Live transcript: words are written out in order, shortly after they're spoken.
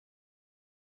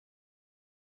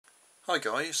Hi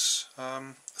guys, I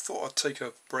thought I'd take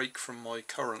a break from my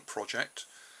current project,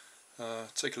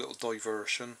 take a little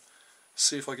diversion,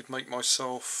 see if I could make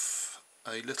myself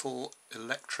a little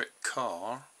electric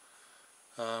car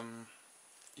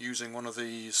using one of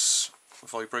these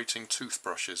vibrating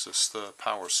toothbrushes as the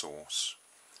power source.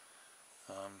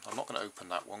 I'm not going to open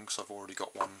that one because I've already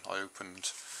got one I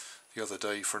opened the other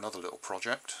day for another little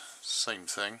project. Same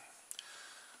thing.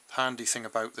 The handy thing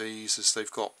about these is they've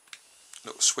got a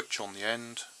little switch on the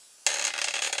end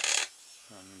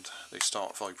and they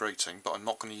start vibrating, but I'm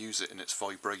not going to use it in its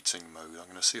vibrating mode. I'm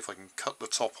going to see if I can cut the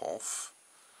top off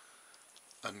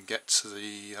and get to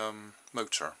the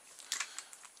motor.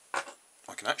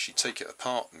 I can actually take it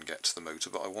apart and get to the motor,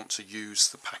 but I want to use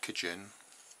the packaging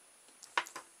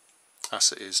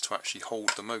as it is to actually hold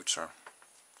the motor,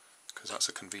 because that's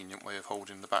a convenient way of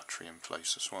holding the battery in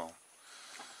place as well.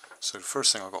 So the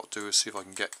first thing I've got to do is see if I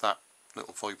can get that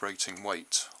little vibrating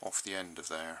weight off the end of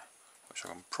there, which I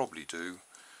can probably do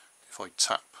if I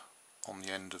tap on the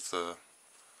end of the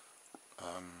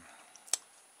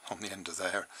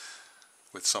there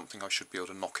with something. I should be able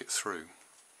to knock it through,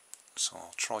 so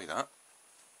I'll try that.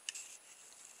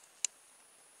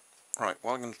 Right,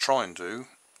 what I'm going to try and do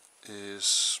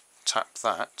is tap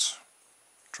that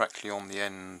directly on the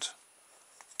end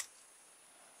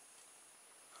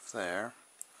of there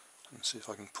and see if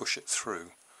I can push it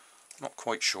through. Not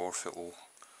quite sure if it will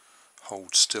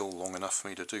hold still long enough for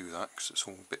me to do that because it's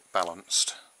all a bit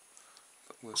balanced,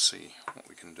 but we'll see what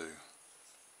we can do.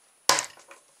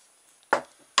 That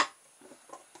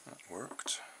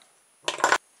worked. But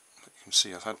you can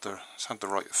see it's had the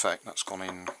right effect. That's gone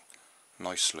in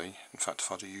nicely. In fact,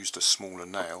 if I'd have used a smaller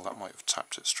nail, that might have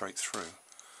tapped it straight through.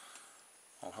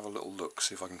 I'll have a little look,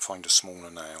 see if I can find a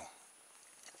smaller nail.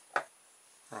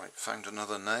 Right, found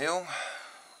another nail,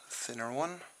 a thinner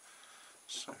one.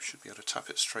 So I should be able to tap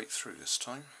it straight through this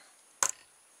time.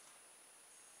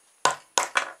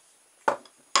 There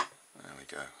we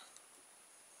go.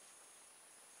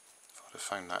 If I'd have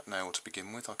found that nail to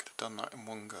begin with, I could have done that in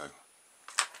one go.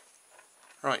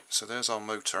 Right, so there's our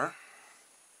motor.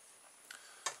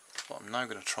 What I'm now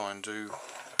going to try and do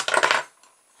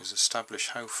is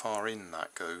establish how far in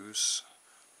that goes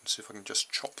and see if I can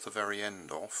just chop the very end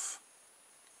off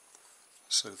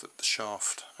so that the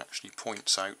shaft actually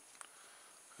points out,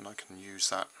 and I can use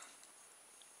that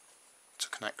to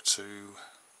connect to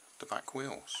the back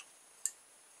wheels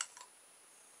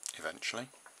eventually.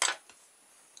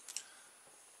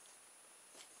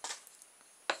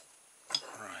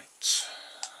 Right,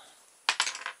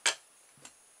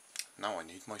 now I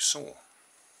need my saw.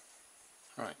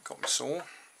 Right, got my saw.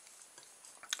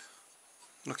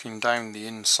 Looking down the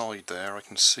inside there, I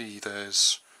can see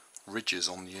there's ridges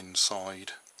on the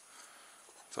inside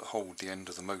that hold the end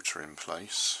of the motor in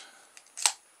place.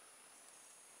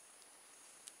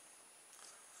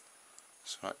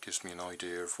 So that gives me an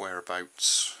idea of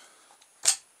whereabouts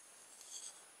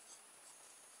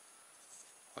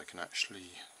I can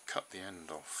actually cut the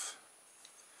end off.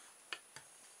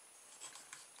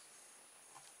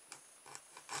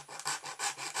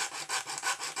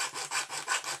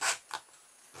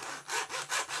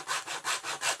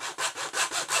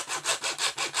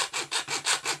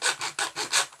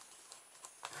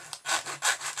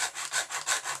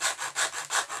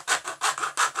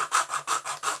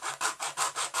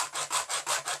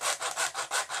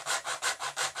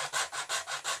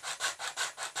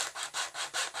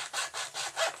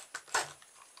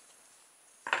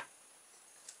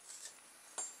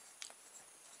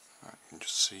 You can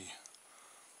just see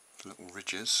the little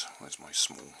ridges. Where's my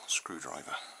small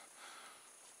screwdriver?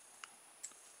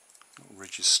 Little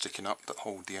ridges sticking up that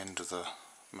hold the end of the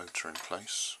motor in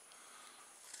place.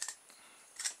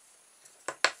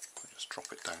 I'll just drop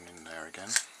it down in there again.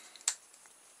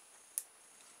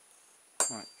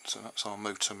 Right, so that's our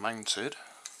motor mounted.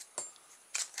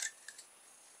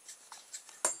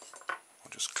 I'll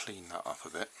just clean that up a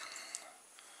bit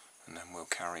and then we'll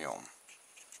carry on.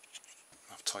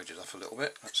 I've tidied up a little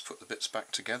bit. Let's put the bits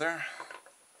back together.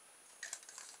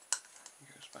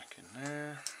 It goes back in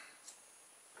there.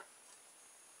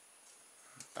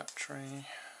 Battery.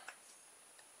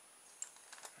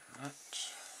 And that.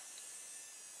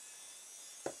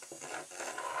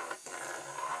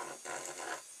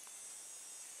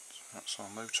 So that's our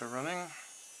motor running.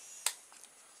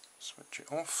 Switch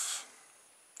it off.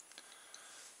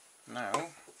 Now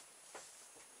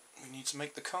we need to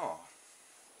make the car.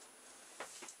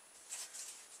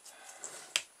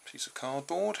 Piece of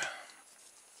cardboard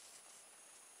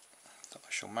that I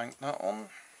shall mount that on.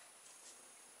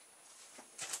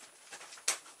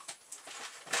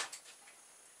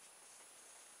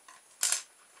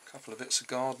 a couple of bits of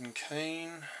garden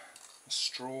cane, a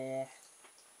straw,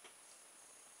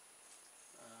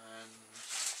 and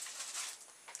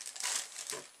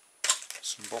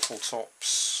some bottle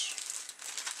tops.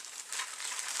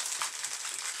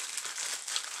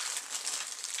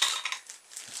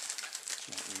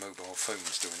 What the mobile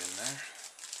phone's doing in there.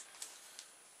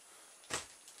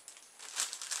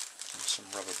 And some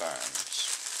rubber bands.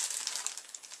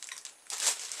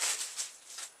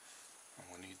 And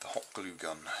we'll need the hot glue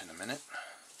gun in a minute.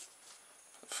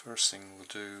 But first thing we'll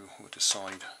do, we'll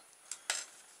decide,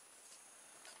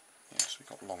 yes, we've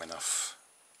got long enough.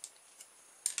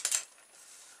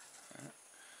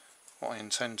 What I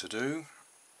intend to do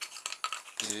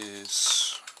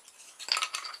is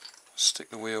stick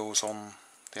the wheels on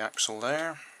the axle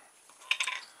there,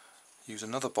 use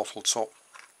another bottle top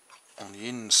on the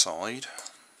inside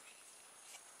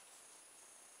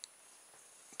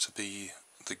to be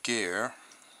the gear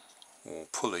or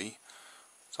pulley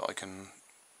that I can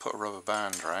put a rubber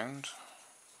band around.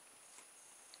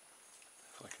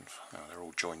 If I can, oh, they're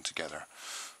all joined together.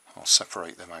 I'll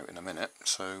separate them out in a minute.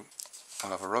 So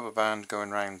I'll have a rubber band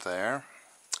going round there,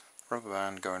 rubber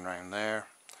band going round there,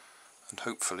 and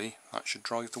hopefully that should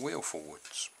drive the wheel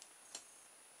forwards.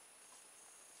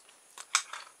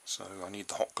 So I need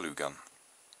the hot glue gun.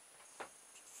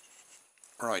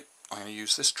 Right, I'm going to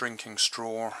use this drinking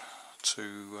straw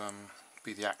to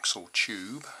be the axle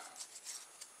tube.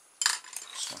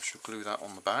 So I should glue that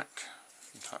on the back.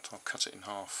 In fact, I'll cut it in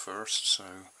half first, so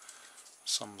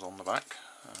some's on the back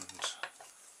and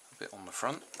a bit on the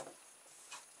front.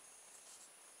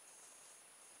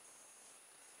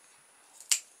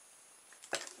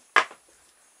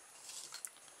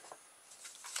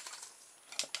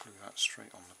 Glue that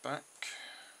straight on the back.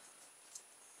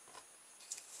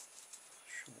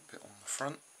 Short bit on the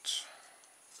front.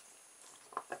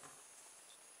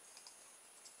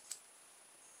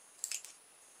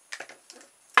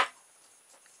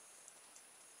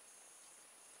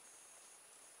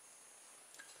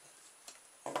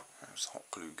 There's the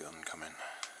hot glue gun coming.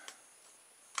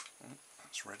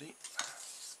 That's ready.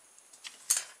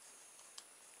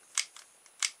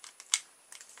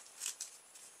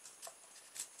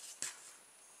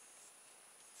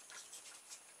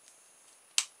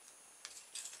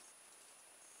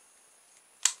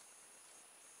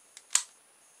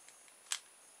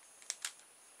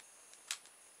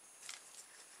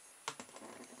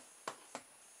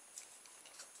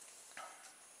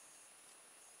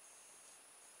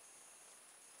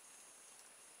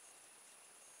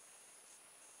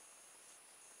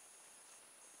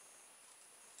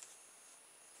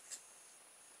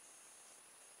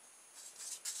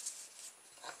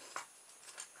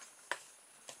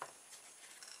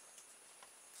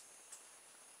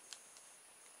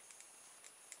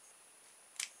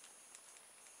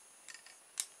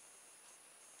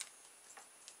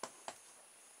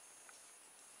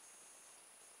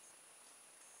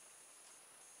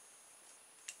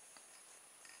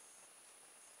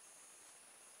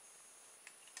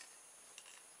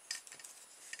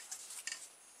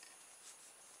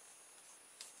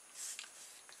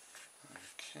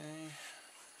 Okay.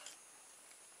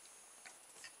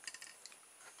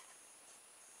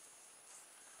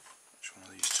 Which one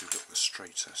of these two look the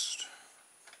straightest?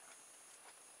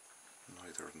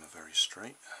 Neither of them are very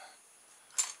straight.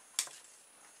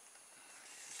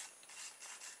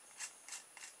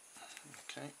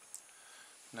 Okay.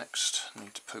 Next, I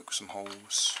need to poke some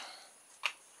holes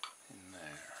in there.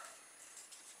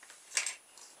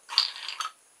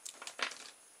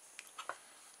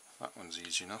 That one's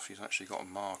easy enough. He's actually got a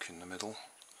mark in the middle,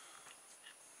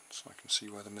 so I can see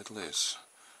where the middle is.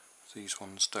 These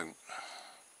ones don't,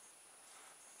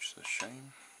 which is a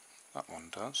shame. That one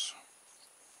does.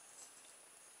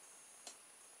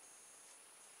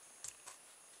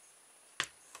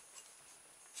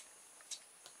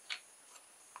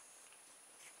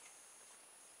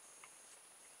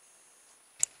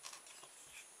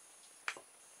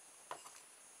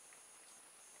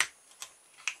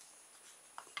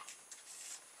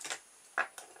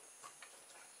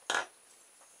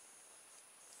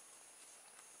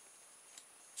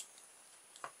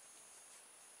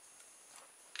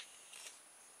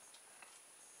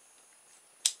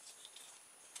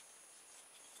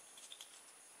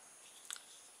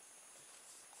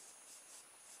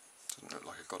 Doesn't look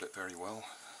like I got it very well,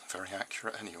 very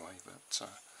accurate anyway, but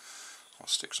I'll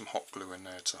stick some hot glue in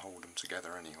there to hold them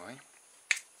together anyway.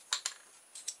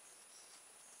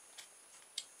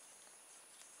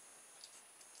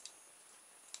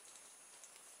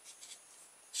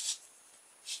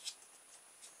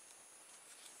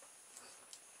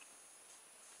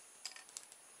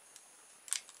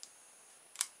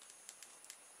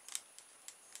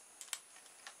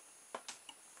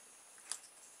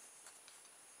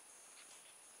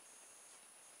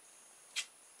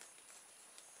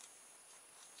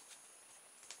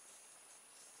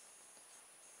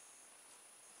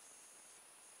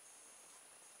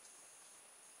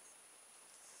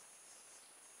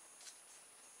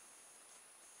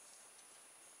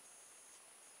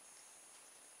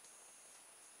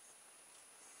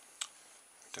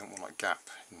 You don't want a gap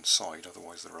inside,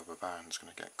 otherwise the rubber band's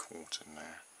going to get caught in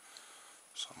there.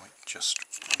 So I might just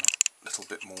run a little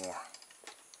bit more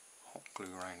hot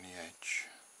glue around the edge.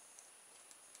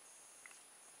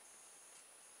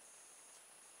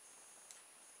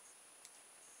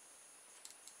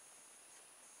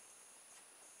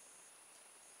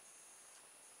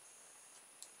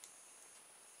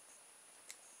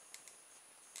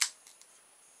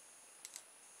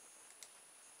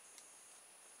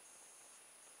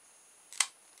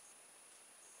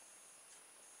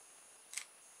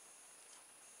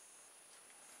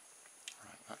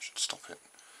 That should stop it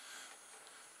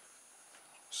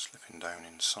slipping down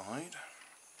inside.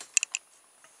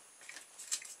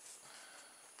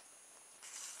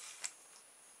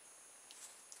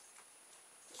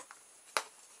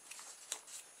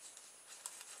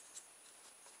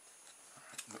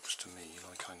 It looks to me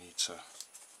like I need to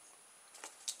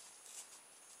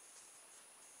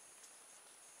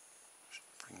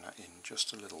bring that in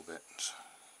just a little bit,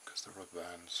 because the rubber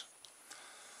band's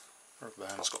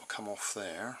got to come off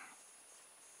there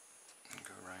and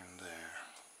go around there.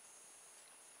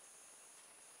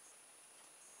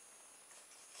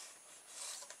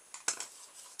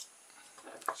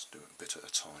 Let's do it a bit at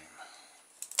a time.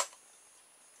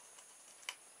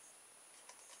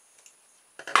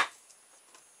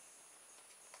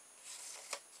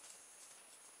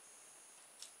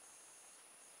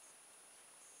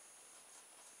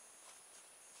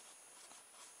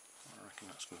 I reckon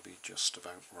that's going to be just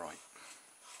about right.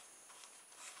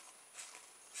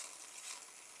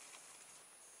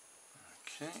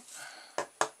 Okay,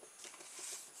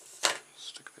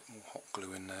 stick a bit more hot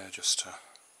glue in there just to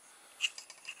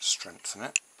strengthen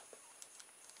it.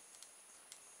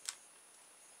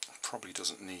 Probably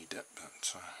doesn't need it,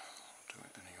 but I'll do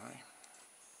it anyway.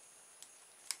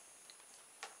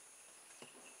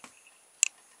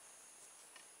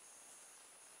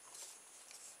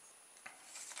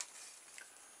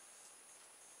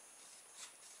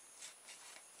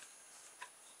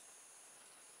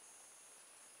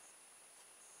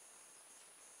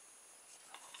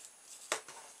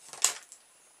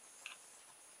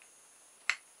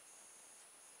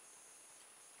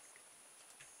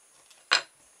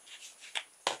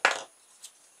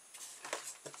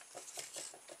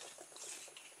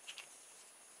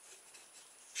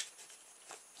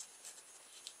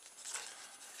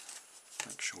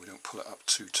 Make sure we don't pull it up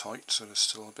too tight so there's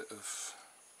still a bit of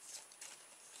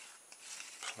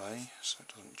play so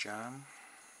it doesn't jam.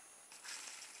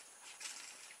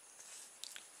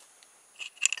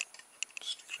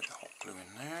 Stick a bit of hot glue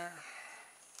in there.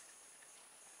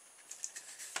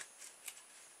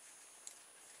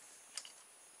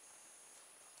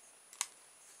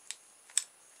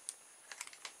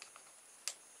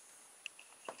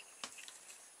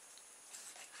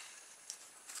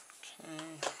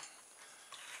 Okay.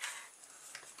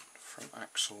 Front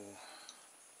axle,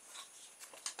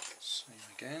 same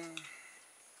again.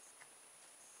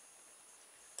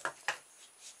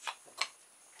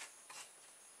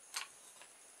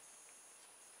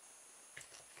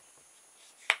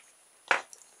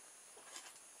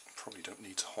 Probably don't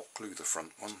need to hot glue the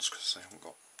front ones because they haven't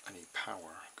got any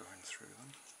power going through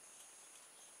them.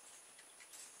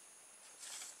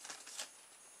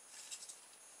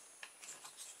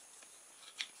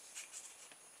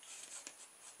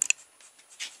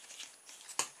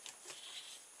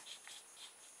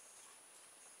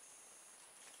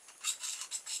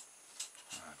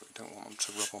 But we don't want them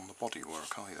to rub on the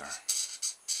bodywork either.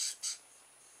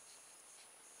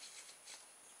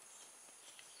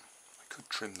 I could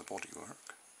trim the bodywork.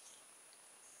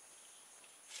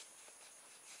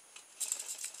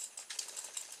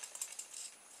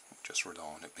 Just rely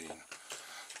on it being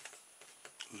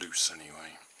loose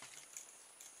anyway.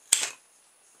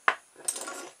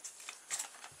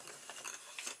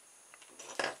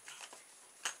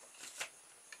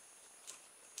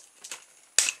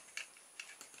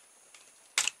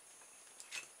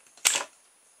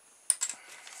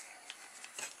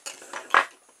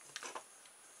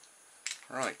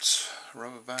 Right,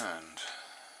 rubber band.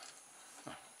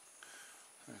 Oh,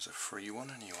 there's a free one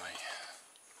anyway.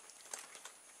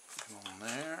 Put them on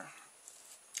there.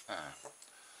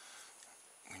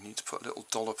 We need to put a little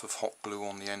dollop of hot glue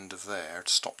on the end of there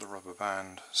to stop the rubber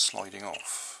band sliding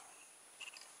off.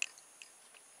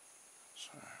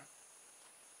 So.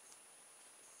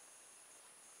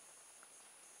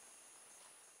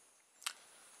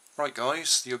 Right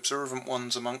guys, the observant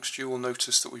ones amongst you will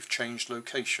notice that we've changed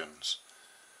locations.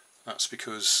 That's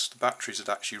because the batteries had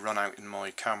actually run out in my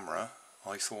camera.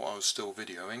 I thought I was still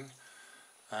videoing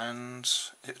and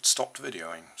it stopped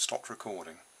videoing, stopped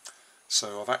recording.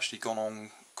 So I've actually gone on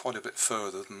quite a bit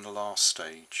further than the last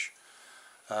stage.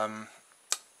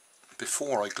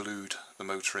 Before I glued the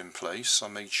motor in place, I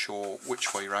made sure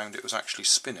which way round it was actually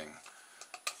spinning,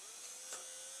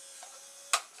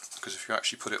 because if you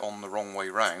actually put it on the wrong way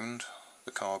round,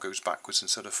 the car goes backwards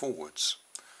instead of forwards.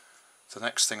 The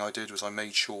next thing I did was I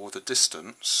made sure the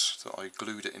distance that I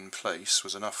glued it in place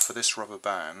was enough for this rubber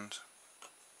band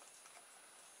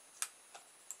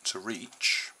to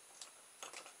reach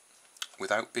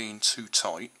without being too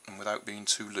tight and without being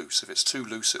too loose. If it's too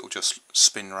loose, it will just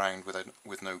spin round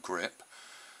with no grip,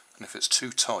 and if it's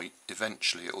too tight,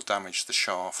 eventually it will damage the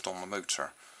shaft on the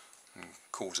motor and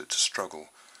cause it to struggle,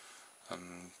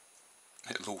 and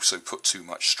it'll also put too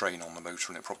much strain on the motor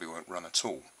and it probably won't run at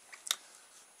all.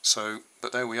 So,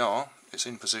 but there we are, it's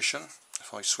in position.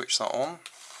 If I switch that on,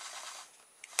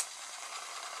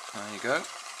 there you go.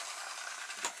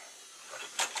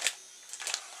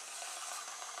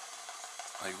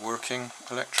 A working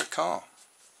electric car.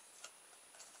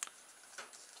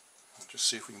 I'll just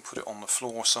see if we can put it on the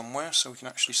floor somewhere so we can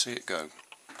actually see it go.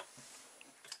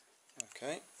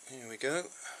 Okay, here we go.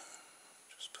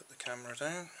 Just put the camera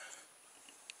down.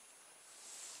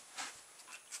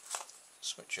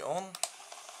 Switch it on.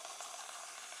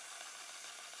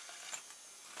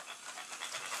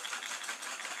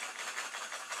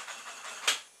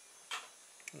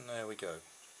 And there we go.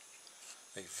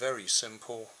 A very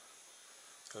simple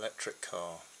electric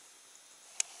car.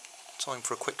 Time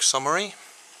for a quick summary.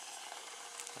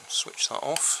 I'll switch that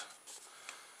off.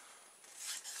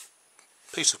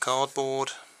 Piece of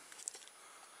cardboard,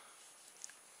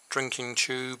 drinking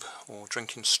tube or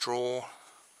drinking straw,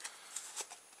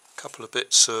 a couple of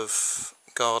bits of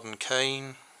garden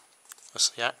cane, that's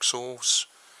the axles,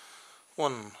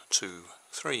 1, 2,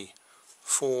 3,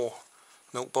 4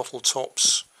 milk bottle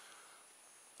tops,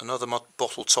 another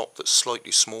bottle top that's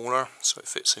slightly smaller so it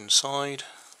fits inside,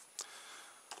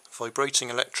 vibrating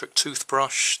electric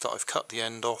toothbrush that I've cut the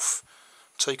end off,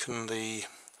 taken the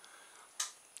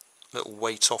little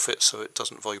weight off it so it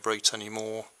doesn't vibrate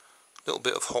anymore, a little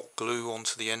bit of hot glue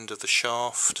onto the end of the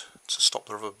shaft to stop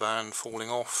the rubber band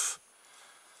falling off,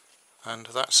 and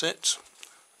that's it.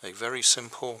 A very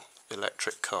simple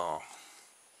electric car.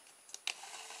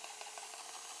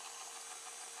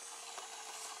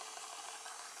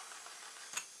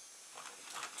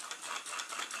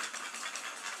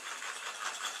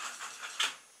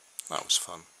 That was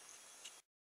fun.